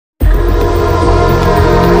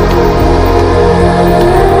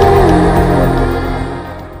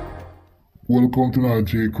Welcome to our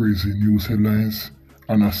J Crazy News Headlines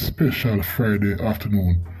and a special Friday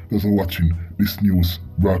afternoon those are watching this news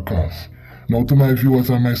broadcast. Now to my viewers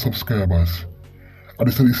and my subscribers, I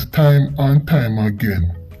say this time and time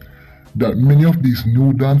again that many of these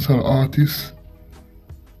new dancehall artists,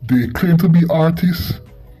 they claim to be artists,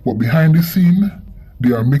 but behind the scene,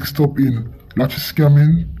 they are mixed up in lot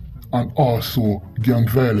scamming and also gang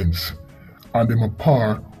violence, and them are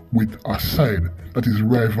par with a side that is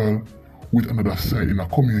rival with another side in a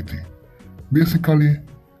community. Basically,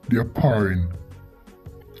 they are parring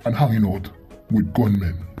and hanging out with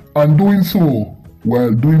gunmen. And doing so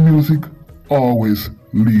while doing music always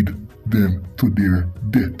lead them to their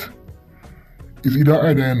death. It's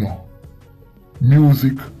either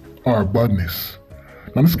music or badness.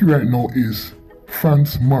 Now this right now is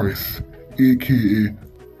Franz Morris, aka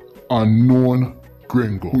unknown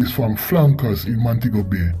Gringo, who is from Flankers in Montego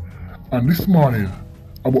Bay. And this morning,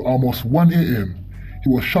 about almost 1 a.m., he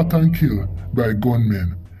was shot and killed by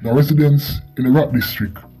gunmen. The residents in the Rock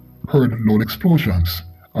District heard loud explosions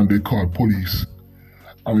and they called police.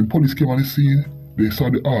 And when police came on the scene, they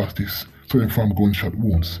saw the artist suffering from gunshot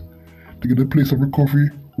wounds. They get the place of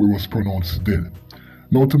recovery where he was pronounced dead.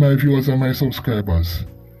 Now to my viewers and my subscribers,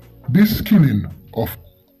 this killing of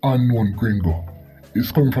unknown Gringo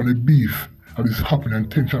is coming from the beef that is happening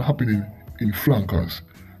and tension happening in Flankers.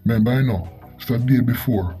 Remember I know, it's a day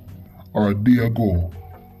before or a day ago,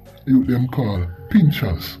 you them call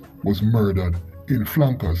Pinchers was murdered in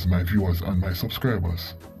Flankers, my viewers and my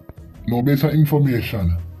subscribers. Now based on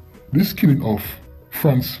information, this killing of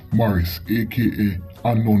Franz Morris, aka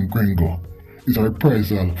unknown Gringo, is a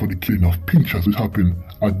reprisal for the killing of Pinchers which happened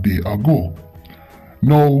a day ago.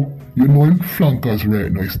 Now, you know in Flankers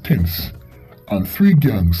right now is tense, and 3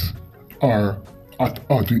 gangs are at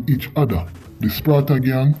odds with each other. The Sparta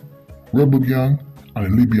gang, Rebel gang, and the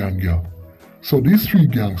Libyan gang. So these 3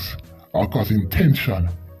 gangs are causing tension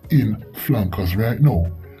in Flankers right now.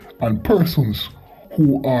 And persons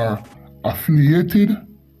who are affiliated,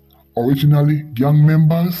 originally gang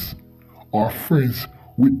members, or friends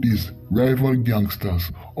with these rival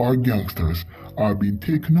gangsters or gangsters are being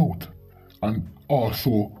taken out. And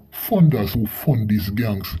also funders who fund these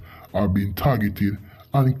gangs are being targeted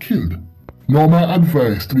and killed. Now my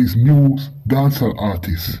advice to these new dancehall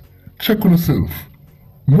artists, check on yourself,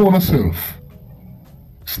 know yourself,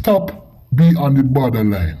 stop being on the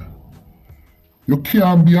borderline. You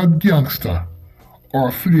can't be a gangster or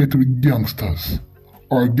affiliated with gangsters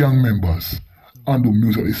or gang members and do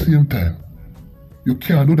music at the same time. You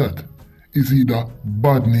can't do that. It's either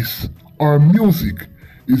badness or music.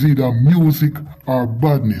 It's either music or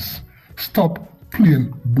badness. Stop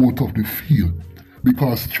playing both of the field,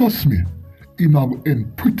 because trust me, it will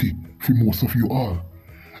end pretty for most of you all.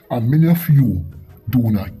 And many of you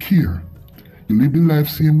do not care. You live the life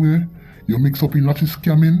same way, you mix up in lot of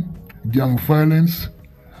scamming, gang violence,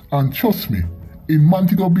 and trust me, in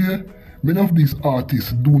Montego Bay, many of these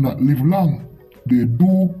artists do not live long. They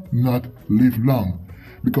do not live long,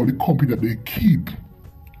 because the company that they keep,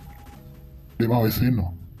 they always say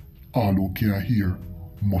no, all who can hear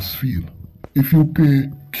must feel. If you pay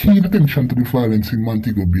keen attention to the violence in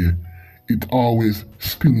Montego Bay, it always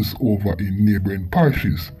spills over in neighboring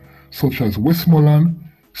parishes, such as Westmoreland,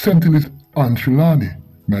 St. Elizabeth, and Trelawney,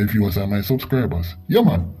 my viewers and my subscribers. Yeah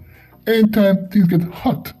man, anytime things get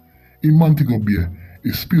hot in Montego Bay,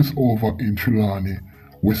 it spills over in Trelawney,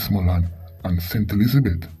 Westmoreland, and St.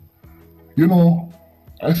 Elizabeth. You know,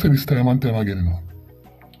 I say this time and time again,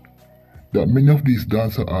 that many of these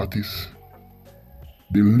dancer artists,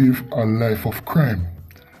 they live a life of crime,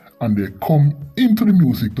 and they come into the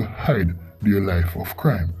music to hide their life of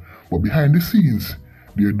crime. But behind the scenes,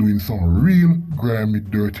 they're doing some real grimy,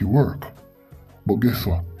 dirty work. But guess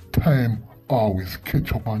what? Time always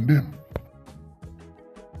catch up on them.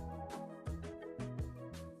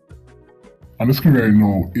 And the screen right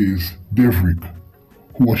now is Devrick,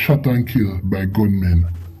 who was shot and killed by gunmen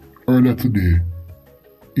earlier today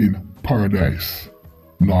in Paradise,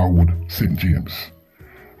 Norwood, St. James.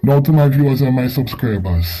 Now to my viewers and my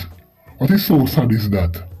subscribers, what is so sad is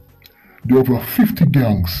that there are over 50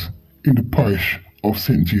 gangs in the parish of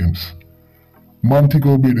St. James.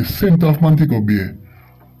 Montego Bay, the center of Montego Bay,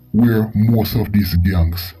 where most of these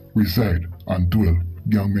gangs reside and dwell.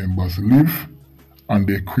 Gang members live, and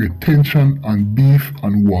they create tension and beef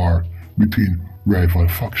and war between rival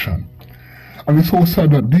factions. And it's so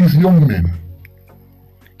sad that these young men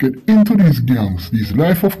get into these gangs, these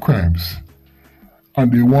life of crimes,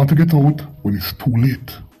 and they want to get out when it's too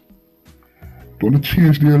late. They want to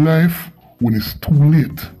change their life when it's too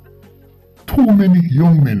late. Too many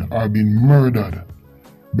young men are being murdered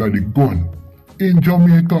by the gun in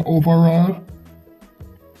Jamaica overall,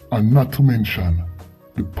 and not to mention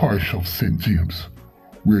the parish of St. James,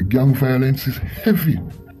 where gang violence is heavy.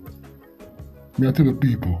 May I tell the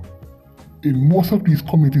people, in most of these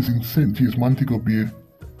communities in St. James, Montego Bay,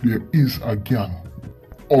 there is a gang,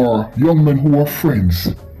 or young men who are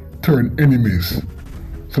friends turn enemies.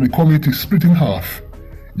 So the community is split in half.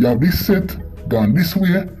 You have this set gone this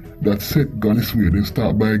way, that set gone this way. They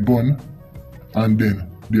start by a gun, and then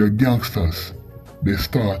they're gangsters. They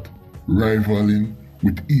start rivaling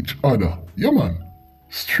with each other. Yeah man,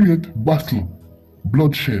 straight battle,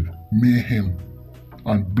 bloodshed, mayhem,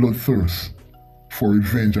 and bloodthirst for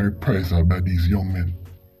revenge and reprisal by these young men.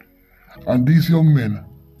 And these young men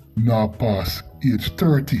now pass age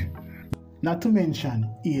 30. Not to mention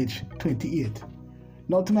age 28.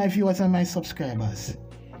 Now to my viewers and my subscribers,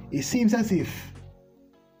 it seems as if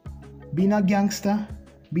being a gangster,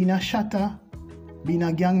 being a shatter, being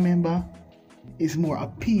a gang member is more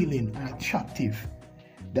appealing and attractive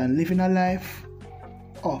than living a life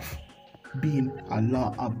of being a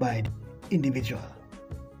law-abiding individual.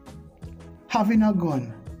 Having a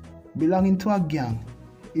gun, belonging to a gang,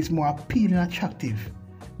 is more appealing and attractive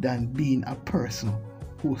than being a person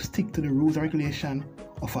who stick to the rules and regulations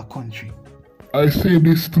of a country. I say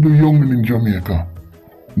this to the young men in Jamaica.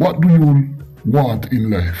 What do you want in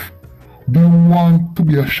life? Do you want to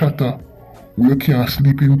be a shatter where you can't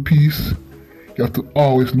sleep in peace? You have to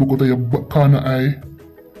always look out of your corner eye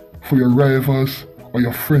for your rivals or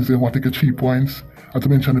your friends that want to take your cheap wines, not to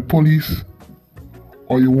mention the police?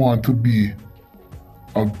 Or you want to be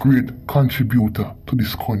a great contributor to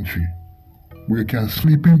this country where you can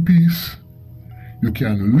sleep in peace, you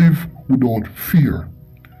can live without fear.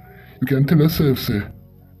 You can tell yourself, say,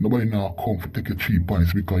 nobody now come to take your cheap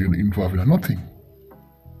points because you're not involved in nothing.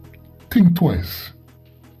 Think twice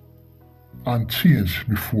and change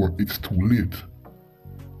before it's too late.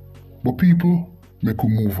 But people, make a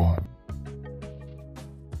move on.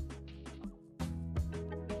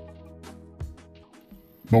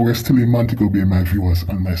 Now we're still in Montego Bay, my viewers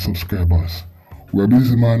and my subscribers, where a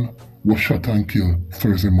businessman was shot and killed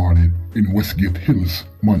Thursday morning in Westgate Hills,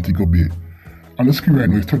 Montego Bay. On the screen right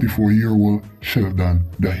now is 34-year-old Sheldon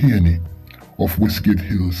Mvrd of Westgate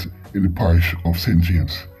Hills in the parish of St.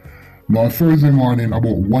 James. Now on Thursday morning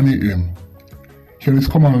about 1 a.m., he and his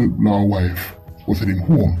common-law wife was heading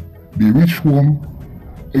home. They reached home,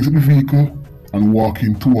 exit the vehicle, and walk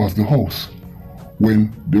in towards the house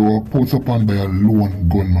when they were pounced upon by a lone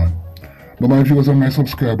gunman. Now my viewers and my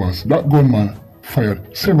subscribers, that gunman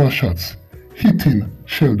fired several shots, hitting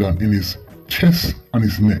Sheldon in his chest and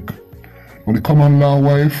his neck. Now the common law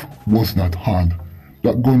wife was not harmed.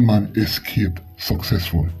 That gunman escaped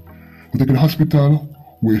successfully. We take to the hospital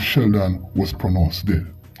where Sheldon was pronounced dead.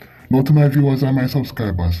 Now to my viewers and my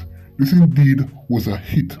subscribers, this indeed was a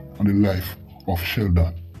hit on the life of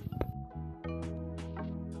Sheldon.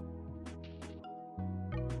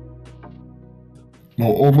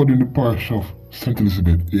 Now over in the parish of St.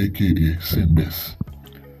 Elizabeth, aka St. Bess,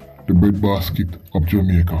 the breadbasket of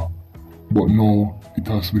Jamaica, but now it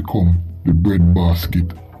has become the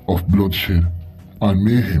breadbasket of bloodshed and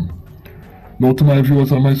mayhem. Now to my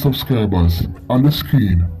viewers and my subscribers, on the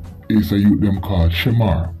screen is a youth them called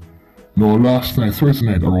Shemar. Now last night, Thursday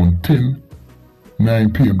night around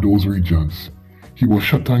 9 p.m. those regions, he was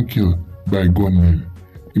shot and killed by gunmen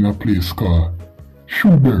in a place called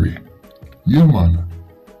Shoeberry. Yeah man,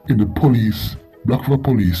 in the Black River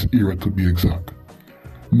police area to be exact.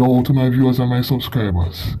 Now to my viewers and my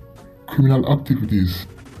subscribers, criminal activities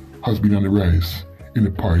has been on the rise in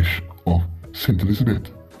the parish of St.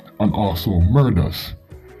 Elizabeth, and also murders.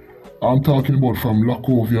 I'm talking about from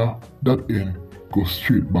Lacovia, that end goes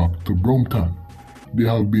straight back to Brompton. There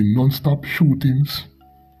have been non-stop shootings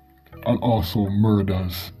and also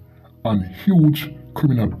murders and huge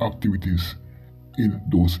criminal activities in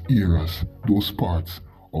those areas, those parts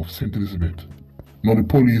of St. Elizabeth. Now the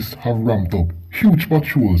police have ramped up huge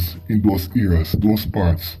patrols in those areas, those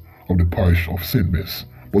parts of the parish of St. Bess.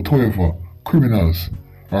 But however, criminals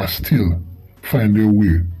are still finding their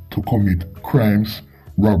way to commit crimes,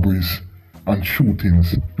 robberies, and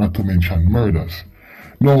shootings, not to mention murders.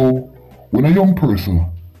 Now, when a young person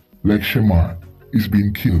like Shemar is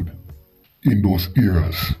being killed in those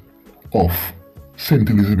areas of St.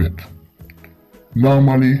 Elizabeth,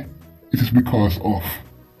 normally it is because of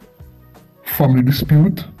family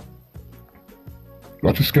dispute,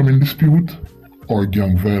 richest scamming dispute, or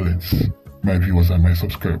gang violence, my viewers and my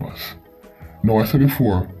subscribers. Now I said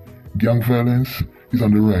before, gang violence is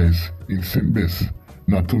on the rise in St. Bess,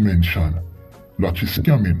 not to mention richest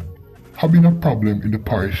scamming have been a problem in the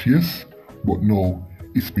parish, yes, but now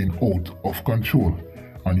it's been out of control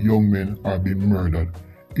and young men are being murdered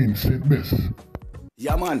in St. Bess.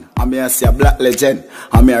 Yeah man, I'm here to see a black legend.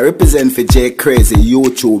 I'm here represent for J Crazy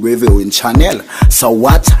YouTube reviewing channel. So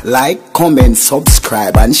what? Like, comment,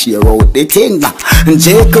 subscribe and share out the thing.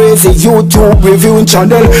 J Crazy YouTube reviewing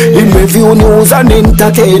channel. In review news and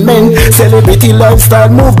entertainment, celebrity lifestyle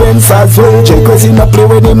movements as well. J Crazy not play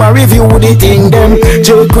when him a review the thing them.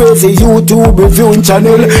 J Crazy YouTube reviewing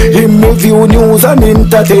channel. In review news and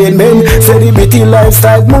entertainment, celebrity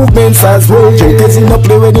lifestyle movements as well. J Crazy not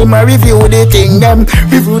play when him a review the thing them.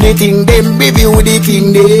 Review the thing them, review the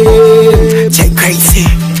thing them. J Crazy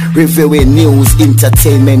reviewing news,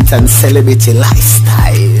 entertainment and celebrity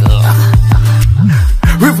lifestyle.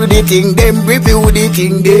 Review the thing them, review the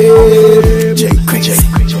thing them. J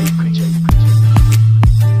Crazy.